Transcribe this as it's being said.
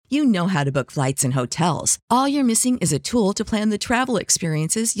You know how to book flights and hotels. All you're missing is a tool to plan the travel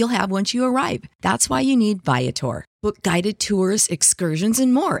experiences you'll have once you arrive. That's why you need Viator. Book guided tours, excursions,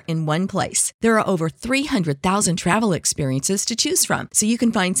 and more in one place. There are over 300,000 travel experiences to choose from, so you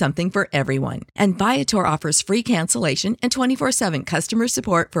can find something for everyone. And Viator offers free cancellation and 24/7 customer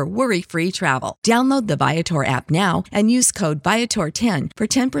support for worry-free travel. Download the Viator app now and use code Viator10 for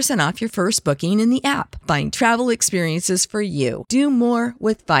 10% off your first booking in the app. Find travel experiences for you. Do more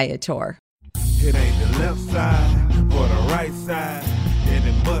with Viator. It ain't the left side or the right side, and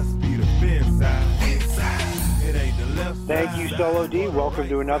it must be the fin side. Thank you, Solo D. Welcome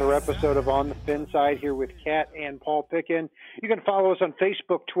to another episode of On the Fin Side here with Kat and Paul Pickin. You can follow us on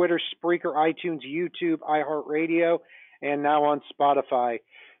Facebook, Twitter, Spreaker, iTunes, YouTube, iHeartRadio, and now on Spotify.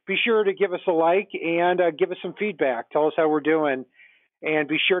 Be sure to give us a like and give us some feedback. Tell us how we're doing. And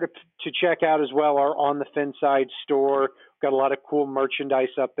be sure to check out as well our On the Fin Side store. We've got a lot of cool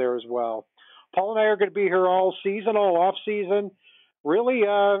merchandise up there as well. Paul and I are going to be here all season, all off season, really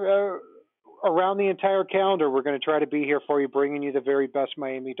around the entire calendar. We're going to try to be here for you, bringing you the very best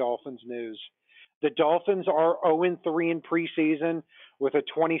Miami Dolphins news. The Dolphins are 0-3 in preseason with a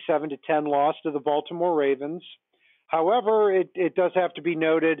 27-10 loss to the Baltimore Ravens. However, it does have to be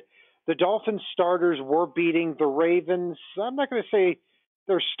noted, the Dolphins starters were beating the Ravens. I'm not going to say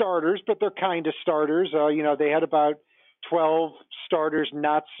they're starters, but they're kind of starters. They had about 12 starters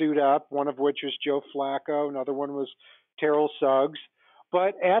not suit up, one of which was Joe Flacco. Another one was Terrell Suggs.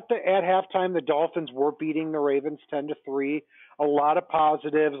 But at halftime, the Dolphins were beating the Ravens 10-3. A lot of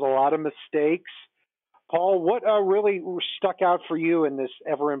positives, a lot of mistakes. Paul, what really stuck out for you in this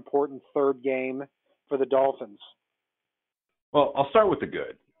ever important third game for the Dolphins? Well, I'll start with the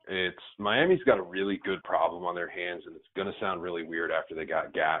good. Miami's got a really good problem on their hands, and it's going to sound really weird after they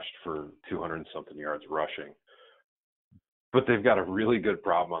got gashed for 200 and something yards rushing. But they've got a really good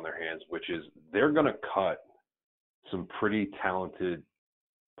problem on their hands, which is they're going to cut some pretty talented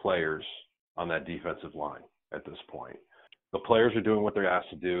players on that defensive line at this point. The players are doing what they're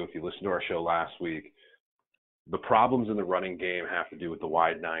asked to do. If you listened to our show last week, the problems in the running game have to do with the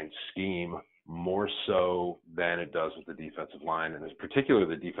wide nine scheme more so than it does with the defensive line, and particularly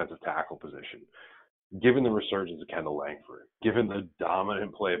the defensive tackle position. Given the resurgence of Kendall Langford, given the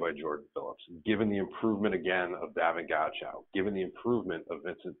dominant play by Jordan Phillips, given the improvement again of Davin Godchaux, given the improvement of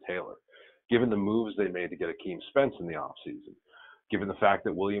Vincent Taylor, given the moves they made to get Akeem Spence in the offseason, given the fact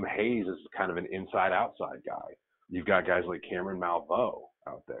that William Hayes is kind of an inside-outside guy. You've got guys like Cameron Malveaux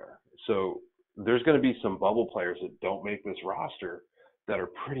out there. So there's going to be some bubble players that don't make this roster that are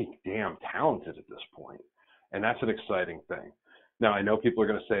pretty damn talented at this point. And that's an exciting thing. Now, I know people are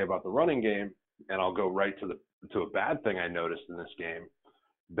going to say about the running game, and I'll go right to a bad thing I noticed in this game.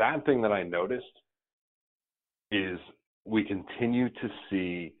 Bad thing that I noticed is we continue to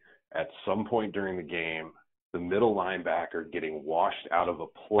see at some point during the game the middle linebacker getting washed out of a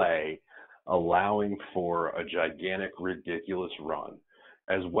play, allowing for a gigantic, ridiculous run,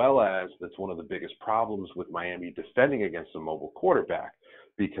 as well as that's one of the biggest problems with Miami defending against a mobile quarterback,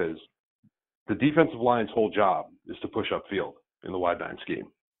 because the defensive line's whole job is to push upfield in the wide nine scheme.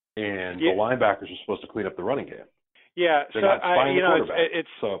 And the linebackers are supposed to clean up the running game. Yeah,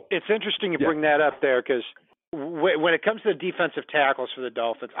 it's interesting you bring that up there, because when it comes to the defensive tackles for the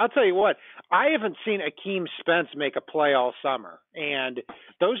Dolphins, I'll tell you what, I haven't seen Akeem Spence make a play all summer. And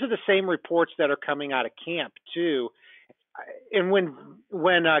those are the same reports that are coming out of camp, too. And when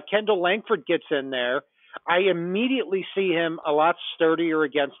Kendall Langford gets in there, I immediately see him a lot sturdier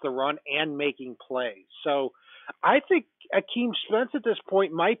against the run and making plays. So I think Akeem Spence at this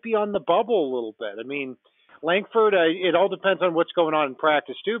point might be on the bubble a little bit. I mean, Langford, it all depends on what's going on in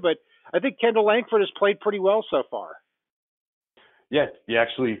practice, too, but I think Kendall Langford has played pretty well so far. Yeah, you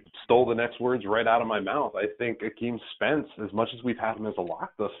actually stole the next words right out of my mouth. I think Akeem Spence, as much as we've had him as a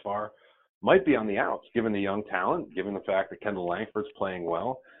lock thus far, might be on the outs, given the young talent, given the fact that Kendall Langford's playing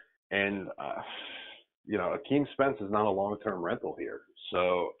well. And, Akeem Spence is not a long-term rental here.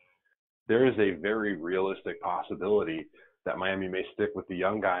 So there is a very realistic possibility that Miami may stick with the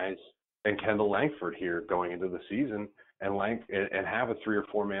young guys and Kendall Langford here going into the season and have a 3 or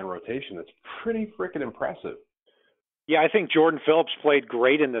 4 man rotation that's pretty freaking impressive. Yeah, I think Jordan Phillips played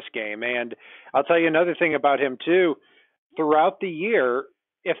great in this game. And I'll tell you another thing about him, too. Throughout the year,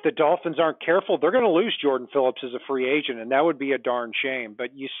 if the Dolphins aren't careful, they're going to lose Jordan Phillips as a free agent, and that would be a darn shame.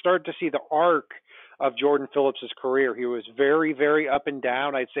 But you start to see the arc of Jordan Phillips' career. He was very, very up and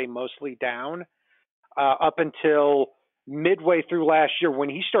down. I'd say mostly down up until midway through last year when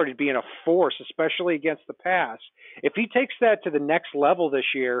he started being a force, especially against the pass. If he takes that to the next level this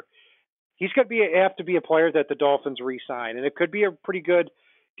year, he's going to have to be a player that the Dolphins re-sign, and it could be a pretty good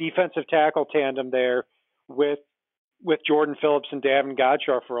defensive tackle tandem there with Jordan Phillips and Davin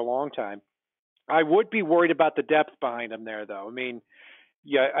Godchaux for a long time. I would be worried about the depth behind him there, though. I mean,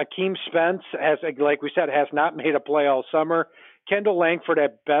 yeah, Akeem Spence has, like we said, has not made a play all summer. Kendall Langford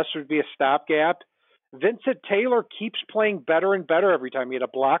at best would be a stopgap. Vincent Taylor keeps playing better and better every time. He had a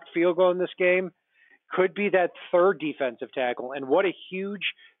blocked field goal in this game. Could be that third defensive tackle. And what a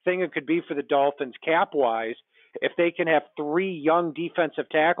huge thing it could be for the Dolphins cap-wise if they can have 3 young defensive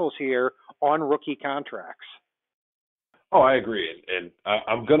tackles here on rookie contracts. Oh, I agree. And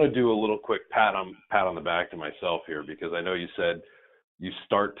I'm going to do a little quick pat on the back to myself here, because I know you said you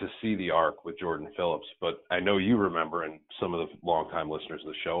start to see the arc with Jordan Phillips, but I know you remember, and some of the longtime listeners of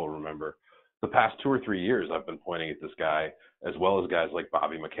the show will remember, the past 2 or 3 years I've been pointing at this guy, as well as guys like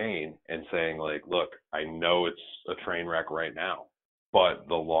Bobby McCain, and saying, like, look, I know it's a train wreck right now, but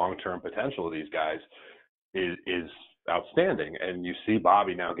the long-term potential of these guys is outstanding. And you see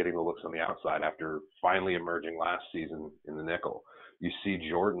Bobby now getting the looks on the outside after finally emerging last season in the nickel. You see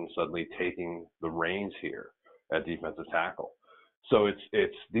Jordan suddenly taking the reins here at defensive tackle. So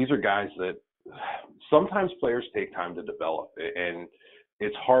it's these are guys that sometimes players take time to develop, and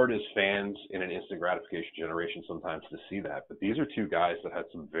it's hard as fans in an instant gratification generation sometimes to see that. But these are 2 guys that had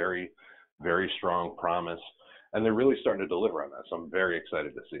some very, very strong promise, and they're really starting to deliver on that. So I'm very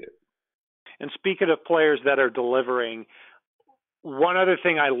excited to see it. And speaking of players that are delivering, one other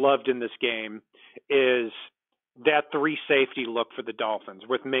thing I loved in this game is that 3 safety look for the Dolphins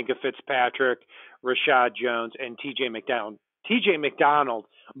with Minkah Fitzpatrick, Rashad Jones, and TJ McDonald. TJ McDonald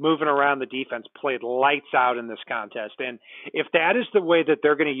moving around the defense played lights out in this contest. And if that is the way that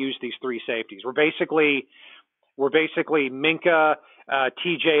they're going to use these 3 safeties, we're basically Minkah,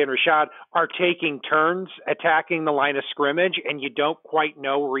 TJ, and Rashad are taking turns attacking the line of scrimmage, and you don't quite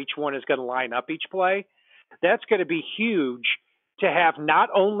know where each one is going to line up each play. That's going to be huge to have not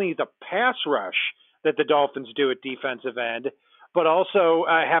only the pass rush that the Dolphins do at defensive end, but also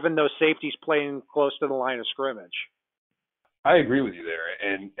having those safeties playing close to the line of scrimmage. I agree with you there.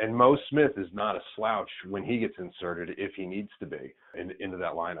 And Mo Smith is not a slouch when he gets inserted, if he needs to be, into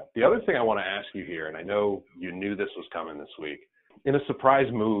that lineup. The other thing I want to ask you here, and I know you knew this was coming this week, in a surprise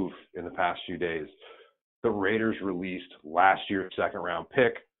move in the past few days, the Raiders released last year's second-round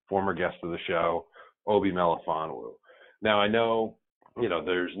pick, former guest of the show, Obi Melifonwu. Now, I know,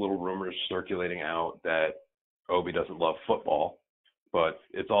 there's little rumors circulating out that Obi doesn't love football, but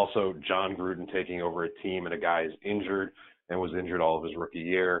it's also John Gruden taking over a team and a guy is injured and was injured all of his rookie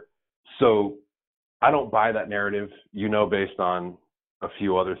year. So I don't buy that narrative, based on a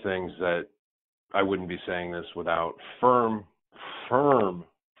few other things, that I wouldn't be saying this without firm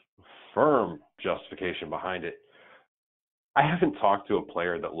justification behind it. I haven't talked to a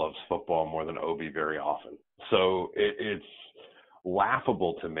player that loves football more than Obi very often. So it's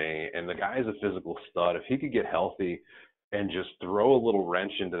laughable to me. And the guy is a physical stud. If he could get healthy and just throw a little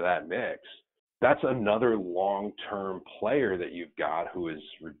wrench into that mix, that's another long-term player that you've got who is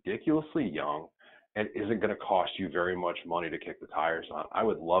ridiculously young and isn't going to cost you very much money to kick the tires on. I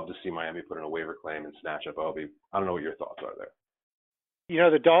would love to see Miami put in a waiver claim and snatch up Obi. I don't know what your thoughts are there.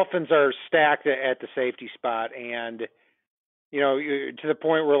 The Dolphins are stacked at the safety spot, and, to the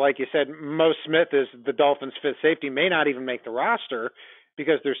point where, like you said, Mo Smith is the Dolphins' 5th safety, may not even make the roster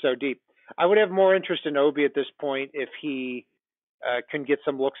because they're so deep. I would have more interest in Obi at this point if he can get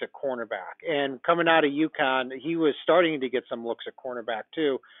some looks at cornerback. And coming out of UConn, he was starting to get some looks at cornerback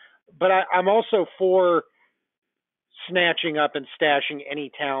too. But I'm also for snatching up and stashing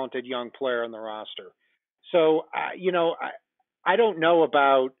any talented young player on the roster. So, I don't know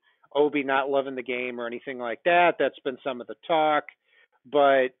about Obi not loving the game or anything like that. That's been some of the talk.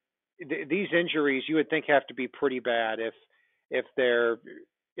 But these injuries, you would think, have to be pretty bad if they're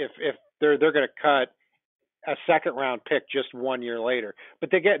going to cut a second-round pick just 1 year later. But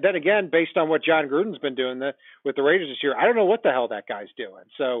then again, based on what John Gruden's been doing with the Raiders this year, I don't know what the hell that guy's doing.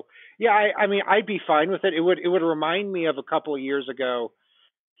 So, yeah, I mean, I'd be fine with it. It would remind me of a couple of years ago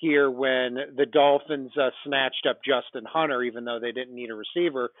here when the Dolphins snatched up Justin Hunter, even though they didn't need a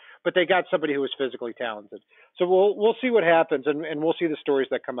receiver, but they got somebody who was physically talented. So we'll see what happens, and we'll see the stories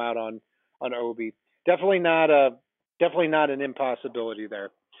that come out on Obi. Definitely not an impossibility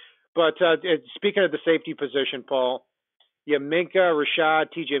there. But speaking of the safety position, Paul, Minkah, Rashad,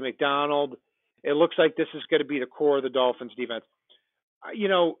 TJ McDonald, it looks like this is going to be the core of the Dolphins defense.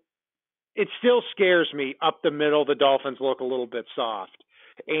 It still scares me up the middle. The Dolphins look a little bit soft.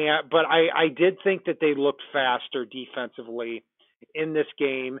 But I did think that they looked faster defensively in this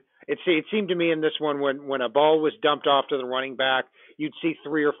game. It seemed to me in this one when a ball was dumped off to the running back, you'd see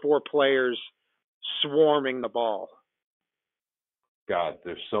 3 or 4 players swarming the ball. God,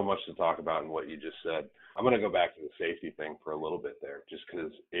 there's so much to talk about in what you just said. I'm going to go back to the safety thing for a little bit there, just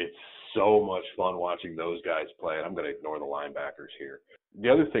because it's so much fun watching those guys play, and I'm going to ignore the linebackers here. The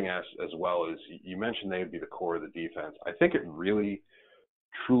other thing as well is you mentioned they would be the core of the defense. I think it really,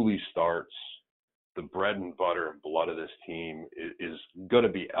 truly starts the bread and butter and blood of this team is going to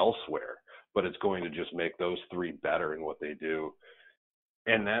be elsewhere, but it's going to just make those three better in what they do,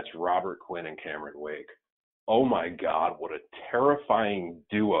 and that's Robert Quinn and Cameron Wake. Oh, my God, what a terrifying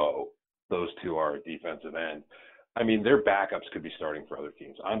duo those two are at defensive end. I mean, their backups could be starting for other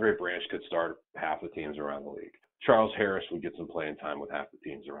teams. Andre Branch could start half the teams around the league. Charles Harris would get some playing time with half the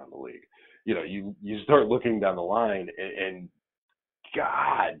teams around the league. You know, you start looking down the line, and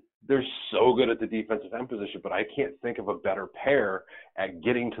God, they're so good at the defensive end position, but I can't think of a better pair at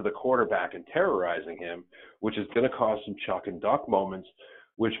getting to the quarterback and terrorizing him, which is going to cause some chuck and duck moments,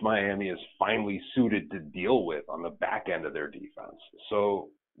 which Miami is finally suited to deal with on the back end of their defense. So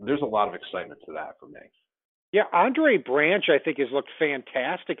there's a lot of excitement to that for me. Yeah, Andre Branch, I think, has looked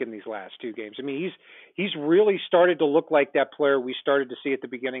fantastic in these last two games. I mean, he's really started to look like that player we started to see at the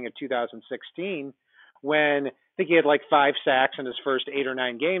beginning of 2016 when I think he had like 5 sacks in his first 8 or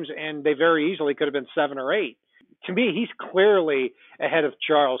 9 games, and they very easily could have been 7 or 8. To me, he's clearly ahead of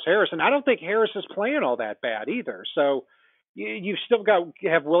Charles Harris, and I don't think Harris is playing all that bad either. So you've still got to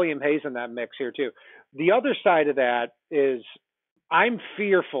have William Hayes in that mix here too. The other side of that is I'm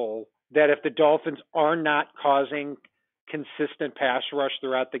fearful that if the Dolphins are not causing consistent pass rush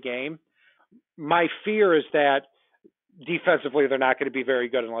throughout the game, my fear is that defensively they're not going to be very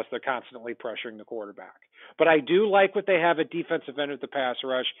good unless they're constantly pressuring the quarterback. But I do like what they have at defensive end of the pass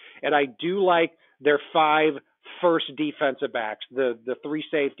rush, and I do like their 5 first defensive backs, the 3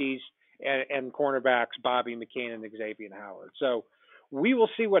 safeties and cornerbacks, Bobby McCain and Xavier Howard. So we will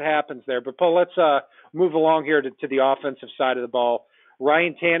see what happens there. But, Paul, let's move along here to the offensive side of the ball.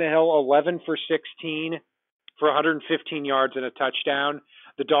 Ryan Tannehill, 11 for 16 for 115 yards and a touchdown.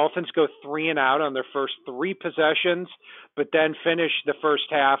 The Dolphins go 3 and out on their first 3 possessions, but then finish the first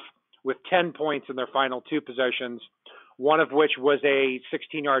half with 10 points in their final 2 possessions, one of which was a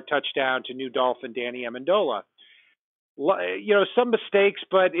 16-yard touchdown to new Dolphin Danny Amendola. You know, some mistakes,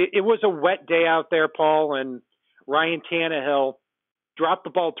 but it was a wet day out there, Paul, and Ryan Tannehill dropped the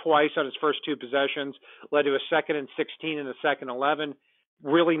ball twice on his first 2 possessions, led to a 2nd and 16 and a 2nd 11,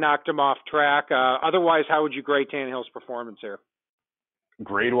 really knocked him off track. Otherwise, how would you grade Tannehill's performance here?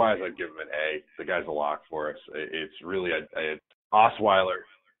 Grade-wise, I'd give him an A. The guy's a lock for us. It's really Osweiler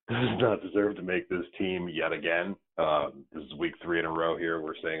does not deserve to make this team yet again. This is week 3 in a row here.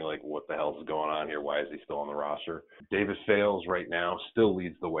 We're saying, like, what the hell is going on here? Why is he still on the roster? Davis Fales right now still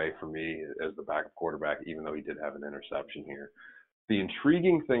leads the way for me as the backup quarterback, even though he did have an interception here. The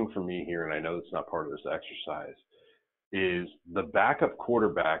intriguing thing for me here, and I know it's not part of this exercise, is the backup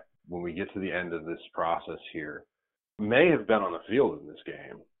quarterback, when we get to the end of this process here, may have been on the field in this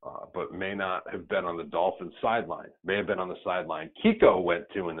game, but may not have been on the Dolphins sideline. May have been on the sideline. Kiko went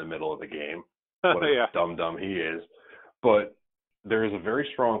to in the middle of the game. What a dum-dum he is. But there is a very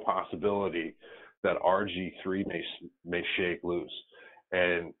strong possibility that RG3 may shake loose.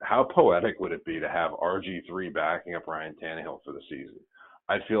 And how poetic would it be to have RG3 backing up Ryan Tannehill for the season?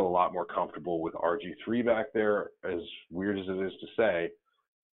 I'd feel a lot more comfortable with RG3 back there, as weird as it is to say,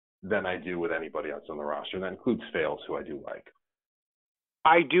 than I do with anybody else on the roster. And that includes Fales, who I do like.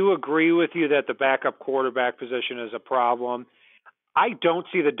 I do agree with you that the backup quarterback position is a problem. I don't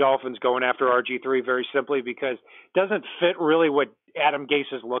see the Dolphins going after RG3 very simply because it doesn't fit really what Adam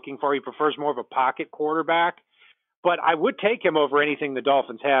Gase is looking for. He prefers more of a pocket quarterback. But I would take him over anything the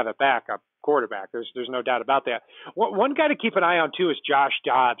Dolphins have at backup quarterback. There's no doubt about that. One guy to keep an eye on, too, is Josh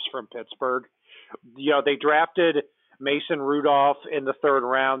Dobbs from Pittsburgh. You know, they drafted Mason Rudolph in the 3rd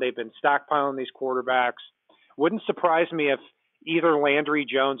round. They've been stockpiling these quarterbacks. Wouldn't surprise me if either Landry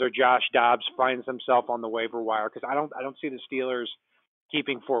Jones or Josh Dobbs finds himself on the waiver wire because I don't see the Steelers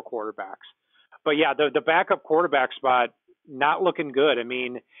keeping 4 quarterbacks. But, yeah, the backup quarterback spot, not looking good. I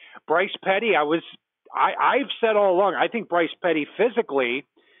mean, Bryce Petty, I've said all along, I think Bryce Petty physically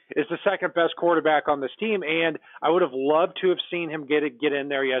is the 2nd best quarterback on this team, and I would have loved to have seen him get in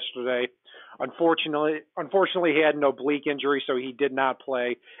there yesterday. Unfortunately, he had an oblique injury, so he did not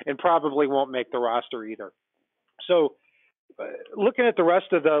play and probably won't make the roster either. So looking at the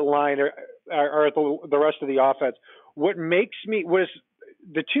rest of the line or the rest of the offense, what is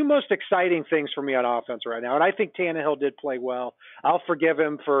the 2 most exciting things for me on offense right now, and I think Tannehill did play well. I'll forgive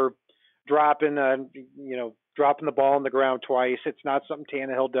him for dropping the ball on the ground twice. It's not something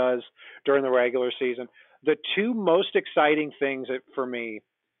Tannehill does during the regular season. The 2 most exciting things for me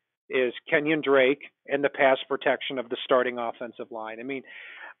is Kenyon Drake and the pass protection of the starting offensive line. I mean,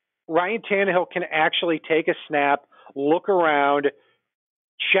 Ryan Tannehill can actually take a snap, look around,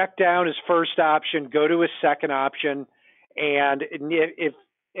 check down his first option, go to his second option, and if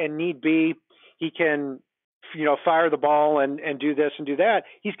and need be, he can fire the ball and do this and do that.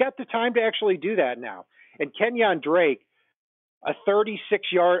 He's got the time to actually do that now. And Kenyon Drake, a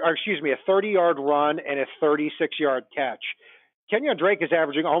 30-yard run and a 36-yard catch. Kenyon Drake is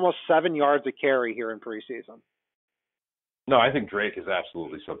averaging almost 7 yards a carry here in preseason. No, I think Drake is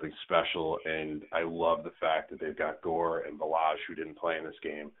absolutely something special, and I love the fact that they've got Gore and Balaj, who didn't play in this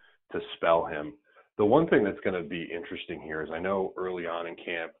game, to spell him. The one thing that's going to be interesting here is I know early on in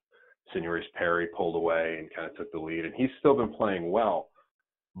camp, Senorise Perry pulled away and kind of took the lead, and he's still been playing well.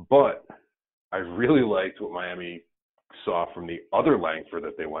 But I really liked what Miami saw from the other Langford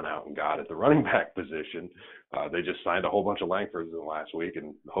that they went out and got at the running back position. They just signed a whole bunch of Langfords in the last week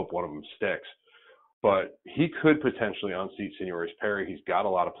and hope one of them sticks. But he could potentially unseat Senorise Perry. He's got a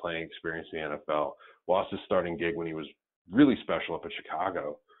lot of playing experience in the NFL. Lost his starting gig when he was really special up at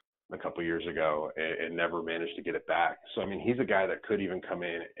Chicago a couple years ago and never managed to get it back. So, I mean, he's a guy that could even come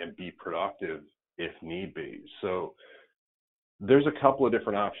in and be productive if need be. So there's a couple of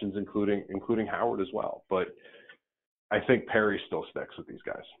different options, including Howard as well. But I think Perry still sticks with these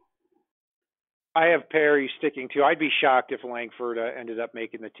guys. I have Perry sticking too. I'd be shocked if Langford ended up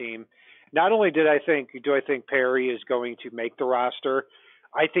making the team. Not only do I think Perry is going to make the roster,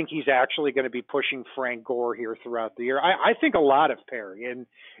 I think he's actually going to be pushing Frank Gore here throughout the year. I think a lot of Perry. And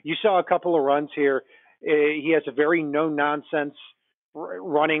you saw a couple of runs here. He has a very no-nonsense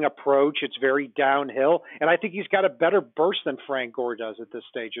running approach. It's very downhill. And I think he's got a better burst than Frank Gore does at this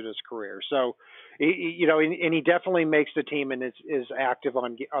stage of his career. So, and he definitely makes the team and is active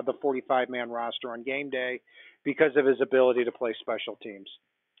on the 45-man roster on game day because of his ability to play special teams.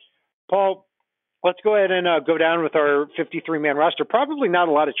 Paul, let's go ahead and go down with our 53-man roster. Probably not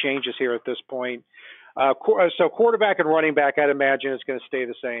a lot of changes here at this point. So quarterback and running back, I'd imagine, is going to stay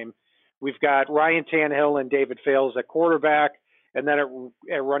the same. We've got Ryan Tannehill and David Fales at quarterback. And then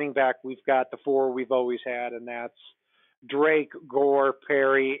at running back, we've got the four we've always had, and that's Drake, Gore,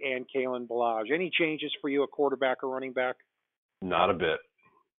 Perry, and Kalen Balaj. Any changes for you at quarterback or running back? Not a bit.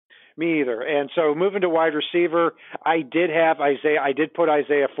 Me either. And so moving to wide receiver, I did put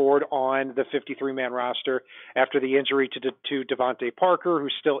Isaiah Ford on the 53-man roster after the injury to Devontae Parker,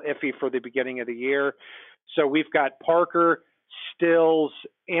 who's still iffy for the beginning of the year. So we've got Parker, Stills,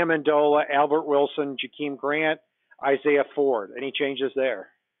 Amendola, Albert Wilson, Jakeem Grant, Isaiah Ford. Any changes there?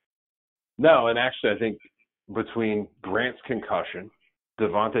 No, and actually I think between Grant's concussion,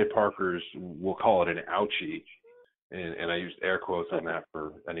 Devontae Parker's, we'll call it an ouchie, and I used air quotes on that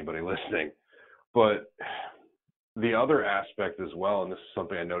for anybody listening. But the other aspect as well, and this is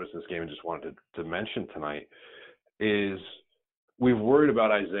something I noticed in this game and just wanted to mention tonight, is we've worried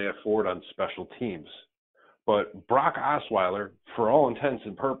about Isaiah Ford on special teams. But Brock Osweiler, for all intents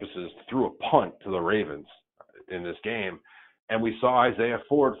and purposes, threw a punt to the Ravens in this game, and we saw Isaiah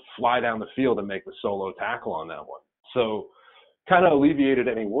Ford fly down the field and make the solo tackle on that one. So kind of alleviated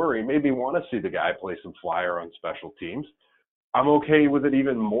any worry, made me want to see the guy play some flyer on special teams. I'm okay with it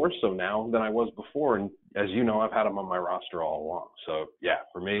even more so now than I was before, and as you know, I've had him on my roster all along. So, yeah,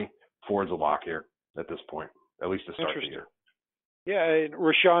 for me, Ford's a lock here at this point, at least to start the year. Yeah, and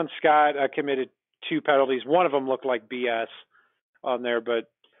Rashawn Scott committed 2 penalties. One of them looked like BS on there, but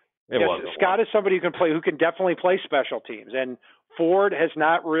Scott is somebody who can definitely play special teams, and Ford has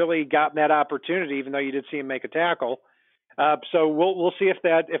not really gotten that opportunity, even though you did see him make a tackle. So we'll see if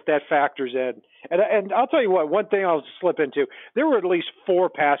that factors in. And I'll tell you what, one thing I'll slip into, there were at least 4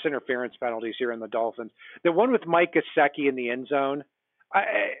 pass interference penalties here in the Dolphins. The one with Mike Gesicki in the end zone.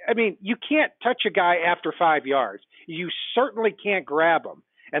 I mean, you can't touch a guy after 5 yards. You certainly can't grab him.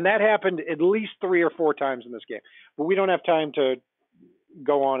 And that happened at least 3 or 4 times in this game. But we don't have time to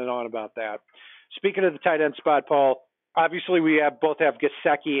go on and on about that. Speaking of the tight end spot, Paul, obviously we both have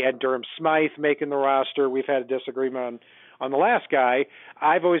Gesicki and Durham Smythe making the roster. We've had a disagreement on the last guy.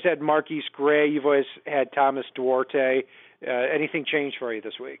 I've always had Marquise Gray. You've always had Thomas Duarte. Anything changed for you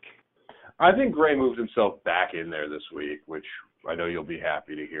this week? I think Gray moved himself back in there this week, which I know you'll be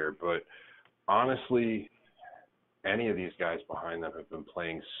happy to hear. But honestly, any of these guys behind them have been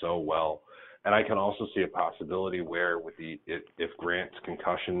playing so well. And I can also see a possibility where if Grant's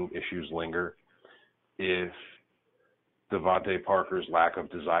concussion issues linger, if Devontae Parker's lack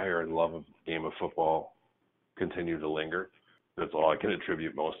of desire and love of the game of football continue to linger, that's all I can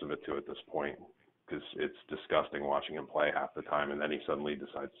attribute most of it to at this point, because it's disgusting watching him play half the time, and then he suddenly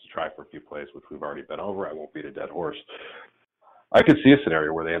decides to try for a few plays, which we've already been over. I won't beat a dead horse. I could see a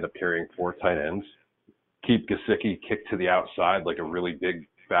scenario where they end up carrying 4 tight ends, keep Gesicki kicked to the outside like a really big,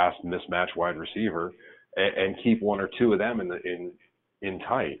 fast, mismatched wide receiver, and keep 1 or 2 of them in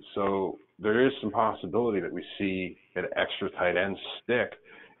tight. So there is some possibility that we see an extra tight end stick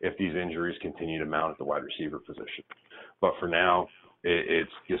if these injuries continue to mount at the wide receiver position. But for now,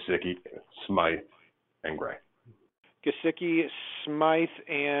 it's Gesicki, Smythe, and Gray. Gesicki, Smythe,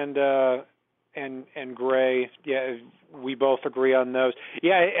 and Gray. Yeah, we both agree on those.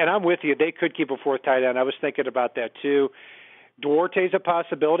 Yeah, and I'm with you. They could keep a 4th tight end. I was thinking about that too. Duarte's a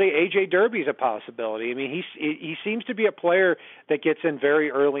possibility. A.J. Derby's a possibility. I mean, he seems to be a player that gets in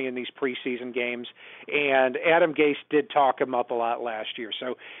very early in these preseason games, and Adam Gase did talk him up a lot last year.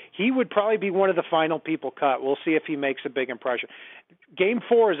 So he would probably be one of the final people cut. We'll see if he makes a big impression. Game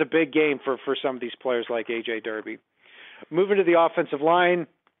 4 is a big game for some of these players like A.J. Derby. Moving to the offensive line,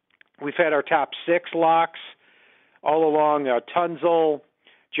 we've had our top 6 locks all along. Tunzel,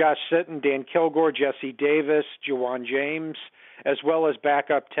 Josh Sitton, Dan Kilgore, Jesse Davis, Juwan James, as well as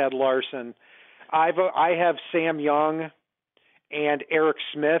backup Ted Larson. I have Sam Young and Eric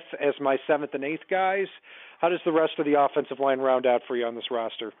Smith as my 7th and 8th guys. How does the rest of the offensive line round out for you on this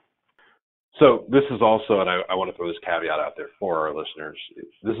roster? So this is also, and I want to throw this caveat out there for our listeners,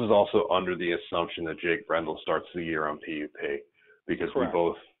 this is also under the assumption that Jake Brendel starts the year on PUP, because Correct. We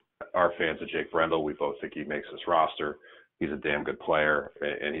both are fans of Jake Brendel. We both think he makes this roster. He's a damn good player,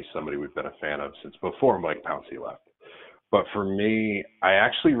 and he's somebody we've been a fan of since before Mike Pouncey left. But for me, I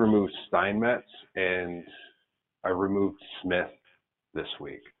actually removed Steinmetz and I removed Smith this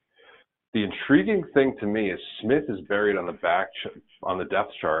week. The intriguing thing to me is Smith is buried on the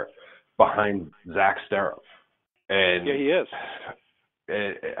depth chart behind Zach Sterup. And yeah, he is.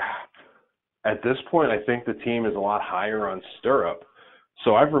 At this point, I think the team is a lot higher on Sterup.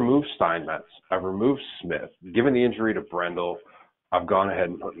 So I've removed Steinmetz. I've removed Smith. Given the injury to Brendel, I've gone ahead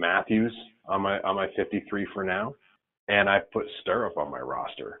and put Matthews on my 53 for now, and I put Sterup on my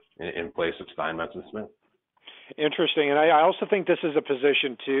roster in place of Steinmetz and Smith. Interesting, and I also think this is a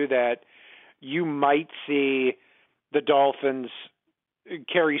position too that you might see the Dolphins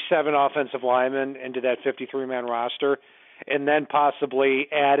carry 7 offensive linemen into that 53-man roster, and then possibly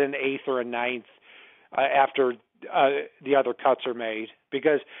add an 8th or a 9th after the other cuts are made.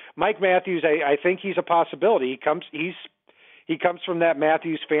 Because Mike Matthews, I think he's a possibility. He comes from that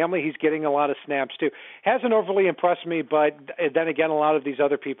Matthews family. He's getting a lot of snaps too. Hasn't overly impressed me, but then again, a lot of these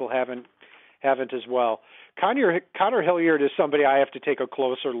other people haven't as well. Connor Hilliard is somebody I have to take a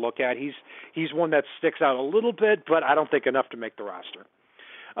closer look at. He's one that sticks out a little bit, but I don't think enough to make the roster.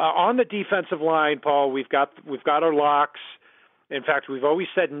 On the defensive line, Paul, we've got our locks. In fact, we've always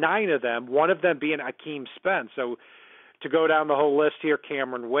said 9 of them, one of them being Akeem Spence. So to go down the whole list here,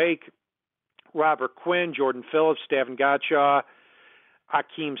 Cameron Wake, Robert Quinn, Jordan Phillips, Davin Godchaux,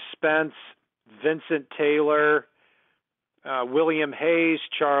 Akeem Spence, Vincent Taylor, William Hayes,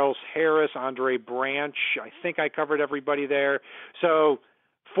 Charles Harris, Andre Branch. I think I covered everybody there. So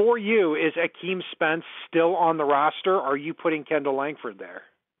for you, is Akeem Spence still on the roster, or are you putting Kendall Langford there?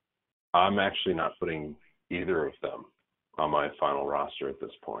 I'm actually not putting either of them on my final roster at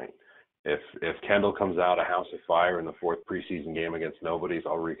this point. If Kendall comes out a house of fire in the 4th preseason game against nobodies,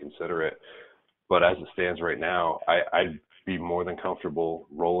 I'll reconsider it. But as it stands right now, I'd be more than comfortable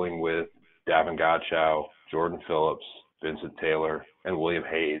rolling with Davin Godchaux, Jordan Phillips, Vincent Taylor, and William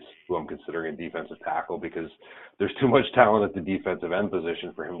Hayes, who I'm considering a defensive tackle, because there's too much talent at the defensive end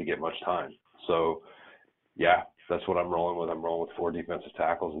position for him to get much time. So, yeah, that's what I'm rolling with. I'm rolling with 4 defensive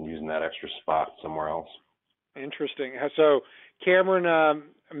tackles and using that extra spot somewhere else. Interesting. So Cameron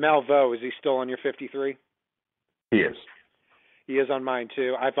Malveaux, is he still on your 53? He is. He is on mine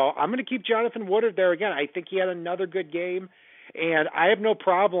too. I'm going to keep Jonathan Woodard there again. I think he had another good game, and I have no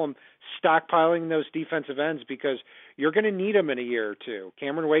problem stockpiling those defensive ends because you're going to need them in a year or two.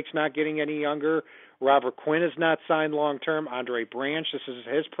 Cameron Wake's not getting any younger. Robert Quinn is not signed long-term. Andre Branch, this is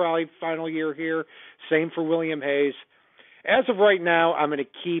his probably final year here. Same for William Hayes. As of right now, I'm going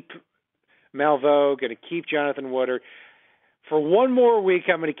to keep Malveaux, going to keep Jonathan Woodard. For one more week,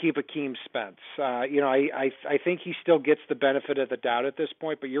 I'm going to keep Akeem Spence. I think he still gets the benefit of the doubt at this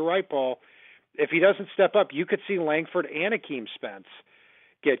point, but you're right, Paul. If he doesn't step up, you could see Langford and Akeem Spence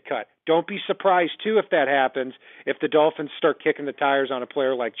get cut. Don't be surprised, too, if that happens, if the Dolphins start kicking the tires on a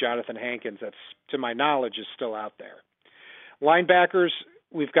player like Jonathan Hankins, that's, to my knowledge, is still out there. Linebackers,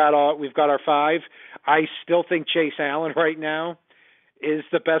 we've got our 5. I still think Chase Allen right now is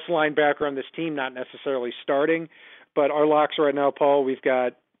the best linebacker on this team, not necessarily starting. But our locks right now, Paul, we've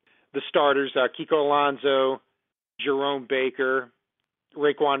got the starters, Kiko Alonso, Jerome Baker,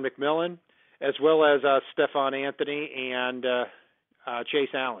 Raekwon McMillan, as well as Stephon Anthony and Chase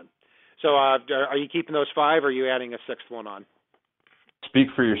Allen. So are you keeping those 5, or are you adding a 6th one on? Speak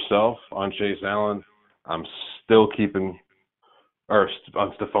for yourself on Chase Allen. I'm still keeping, or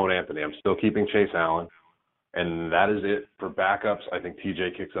on Stephone Anthony, I'm still keeping Chase Allen. And that is it for backups. I think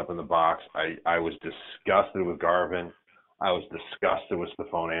TJ kicks up in the box. I was disgusted with Garvin. I was disgusted with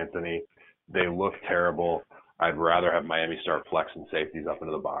Stephone Anthony. They look terrible. I'd rather have Miami start flexing safeties up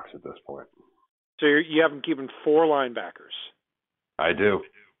into the box at this point. So you have them keeping 4 linebackers? I do.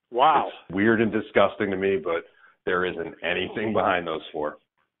 Wow. It's weird and disgusting to me, but there isn't anything behind those 4.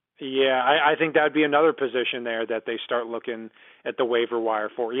 Yeah, I think that would be another position there that they start looking at the waiver wire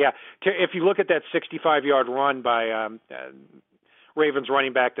for. Yeah, if you look at that 65-yard run by Ravens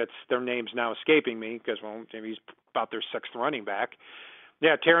running back, that's their name's now escaping me because, well, he's about their 6th running back.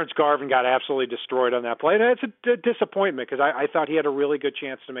 Yeah, Terrence Garvin got absolutely destroyed on that play. And it's a disappointment because I thought he had a really good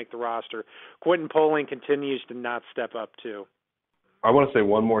chance to make the roster. Quentin Poling continues to not step up, too. I want to say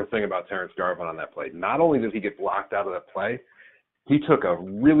one more thing about Terrence Garvin on that play. Not only did he get blocked out of that play, he took a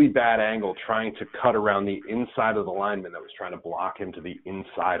really bad angle trying to cut around the inside of the lineman that was trying to block him to the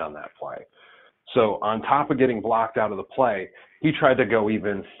inside on that play. So on top of getting blocked out of the play, he tried to go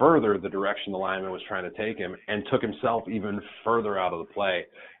even further the direction the lineman was trying to take him and took himself even further out of the play,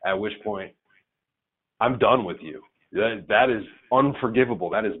 at which point, I'm done with you. That is unforgivable.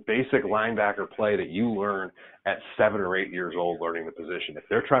 That is basic linebacker play that you learn at 7 or 8 years old learning the position. If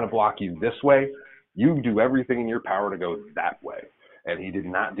they're trying to block you this way, you do everything in your power to go that way. And he did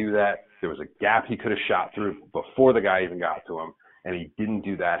not do that. There was a gap he could have shot through before the guy even got to him, and he didn't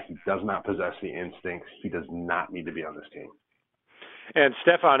do that. He does not possess the instincts. He does not need to be on this team. And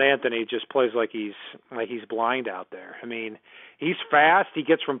Stephone Anthony just plays like he's blind out there. I mean, he's fast. He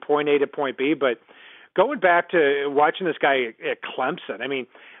gets from point A to point B, but going back to watching this guy at Clemson, I mean,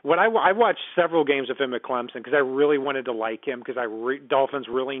 when I watched several games of him at Clemson because I really wanted to like him because Dolphins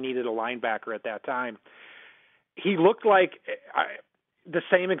really needed a linebacker at that time. He looked like the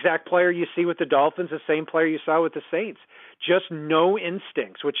same exact player you see with the Dolphins, the same player you saw with the Saints. Just no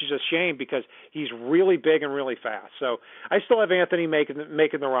instincts, which is a shame because he's really big and really fast. So I still have Anthony making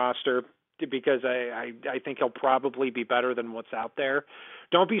the roster because I think he'll probably be better than what's out there.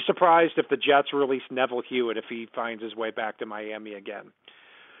 Don't be surprised if the Jets release Neville Hewitt if he finds his way back to Miami again.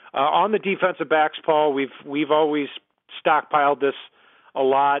 On the defensive backs, Paul, we've always stockpiled this a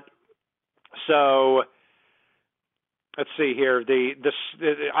lot. So let's see here.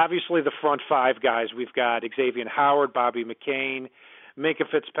 Obviously the front 5 guys. We've got Xavier Howard, Bobby McCain, Minkah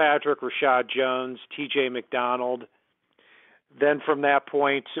Fitzpatrick, Rashad Jones, T.J. McDonald. Then from that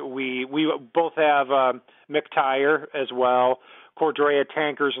point, we both have McTyer as well, Cordrea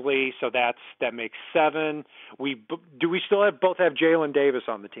Tankersley, so that makes 7. Do we still both have Jalen Davis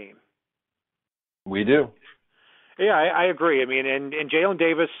on the team? We do. Yeah, I agree. I mean, and Jalen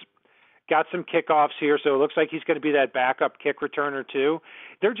Davis got some kickoffs here, so it looks like he's going to be that backup kick returner too.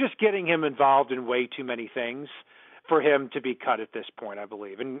 They're just getting him involved in way too many things for him to be cut at this point, I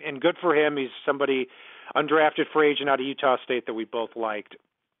believe. And good for him. He's somebody undrafted free agent out of Utah State that we both liked.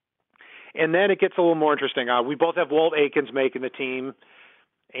 And then it gets a little more interesting. We both have Walt Aikens making the team.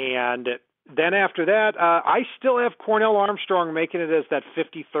 And then after that, I still have Cornell Armstrong making it as that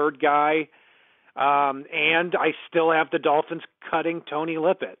 53rd guy. And I still have the Dolphins cutting Tony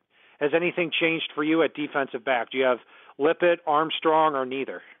Lippett. Has anything changed for you at defensive back? Do you have Lippett, Armstrong, or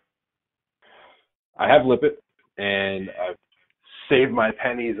neither? I have Lippett, and I've saved my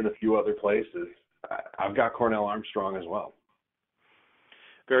pennies in a few other places. I've got Cornell Armstrong as well.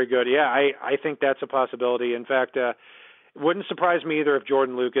 Very good. Yeah, I think that's a possibility. In fact, it wouldn't surprise me either if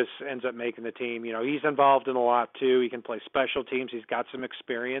Jordan Lucas ends up making the team. You know, he's involved in a lot too. He can play special teams. He's got some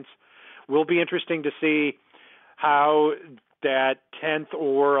experience. Will be interesting to see how that 10th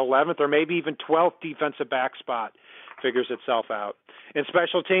or 11th or maybe even 12th defensive back spot figures itself out. In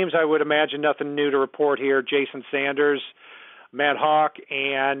special teams, I would imagine nothing new to report here. Jason Sanders, Matt Hawk,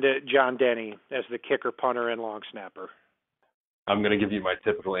 and John Denny as the kicker, punter, and long snapper. I'm going to give you my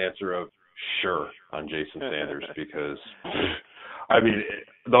typical answer of sure on Jason Sanders because, I mean,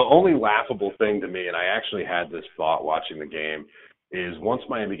 the only laughable thing to me, and I actually had this thought watching the game, is once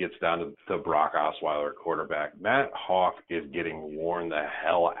Miami gets down to Brock Osweiler quarterback, Matt Hawk is getting worn the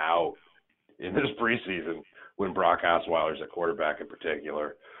hell out in this preseason when Brock Osweiler's at quarterback in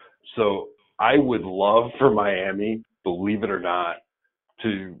particular. So I would love for Miami, believe it or not,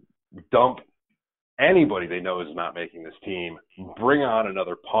 to dump anybody they know is not making this team, bring on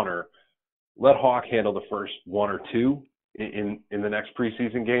another punter, let Hawk handle the first 1 or 2 in the next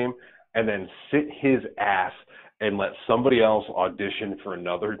preseason game, and then sit his ass and let somebody else audition for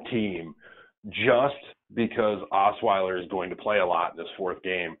another team just because Osweiler is going to play a lot in this fourth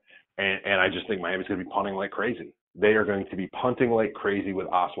game. And I just think Miami's going to be punting like crazy. They are going to be punting like crazy with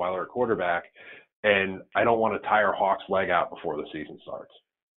Osweiler at quarterback. And I don't want to tire Hawk's leg out before the season starts.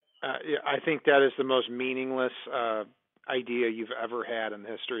 Yeah, I think that is the most meaningless idea you've ever had in the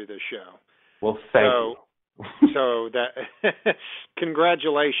history of this show. Well, thank you. So that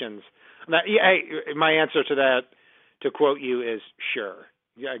congratulations. Now, hey, my answer to that, to quote you, is sure.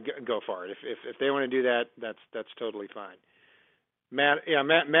 Yeah, go for it. If they want to do that, that's totally fine. Matt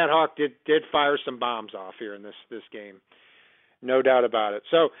Hawk did fire some bombs off here in this game, no doubt about it.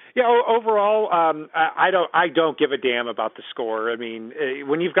 So yeah, overall, I don't give a damn about the score. I mean,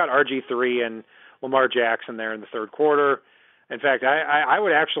 when you've got RG3 and Lamar Jackson there in the third quarter, in fact, I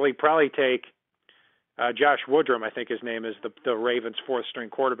would actually probably take Josh Woodrum, I think his name is, the Ravens' fourth string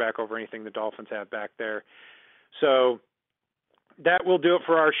quarterback over anything the Dolphins have back there. So that will do it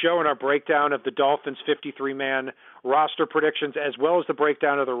for our show and our breakdown of the Dolphins 53-man roster predictions, as well as the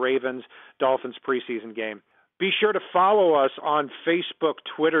breakdown of the Ravens-Dolphins preseason game. Be sure to follow us on Facebook,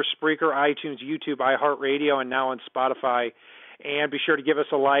 Twitter, Spreaker, iTunes, YouTube, iHeartRadio, and now on Spotify. And be sure to give us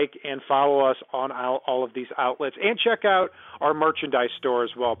a like and follow us on all of these outlets. And check out our merchandise store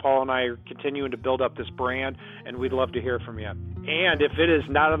as well. Paul and I are continuing to build up this brand, and we'd love to hear from you. And if it is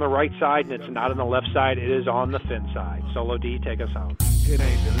not on the right side and it's not on the left side, it is on the Fin side. Solo D, take us out. It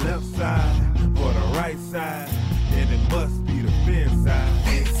ain't the left side or the right side, and it must be the Fin side.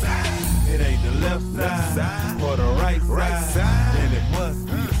 It ain't the left side or the right side, and it must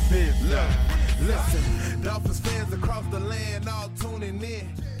be the Fin side. Listen, Dolphins fans across the land all tuning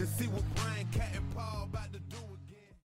in to see what Brian Cat and